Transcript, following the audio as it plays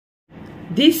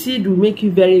This seed will make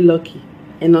you very lucky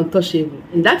and untouchable,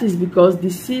 and that is because the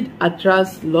seed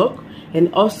attracts luck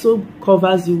and also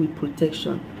covers you with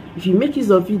protection. If you make use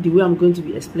of it the way I'm going to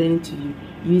be explaining to you,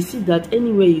 you will see that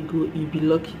anywhere you go, you'll be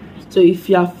lucky. So if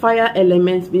you are fire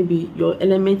element, maybe your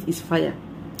element is fire,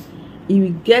 you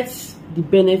will get the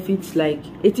benefits like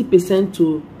 80%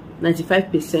 to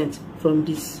 95% from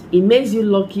this. It makes you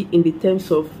lucky in the terms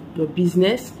of your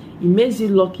business. It makes you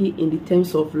lucky in the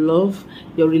terms of love,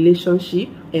 your relationship,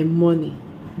 and money.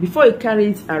 Before you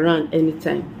carry it around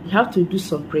anytime, you have to do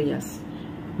some prayers.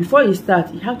 Before you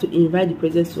start, you have to invite the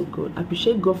presence of God,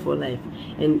 appreciate God for life,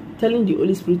 and telling the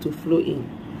Holy Spirit to flow in.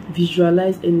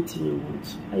 Visualize anything you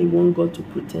want. How you want God to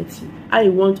protect you. How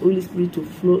you want Holy Spirit to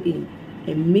flow in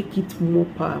and make it more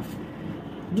powerful.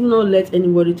 Do not let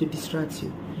anybody to distract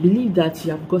you. Believe that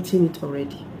you have gotten it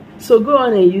already. So go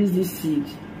on and use this seed.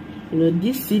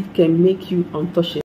 This seed can make you untouchable.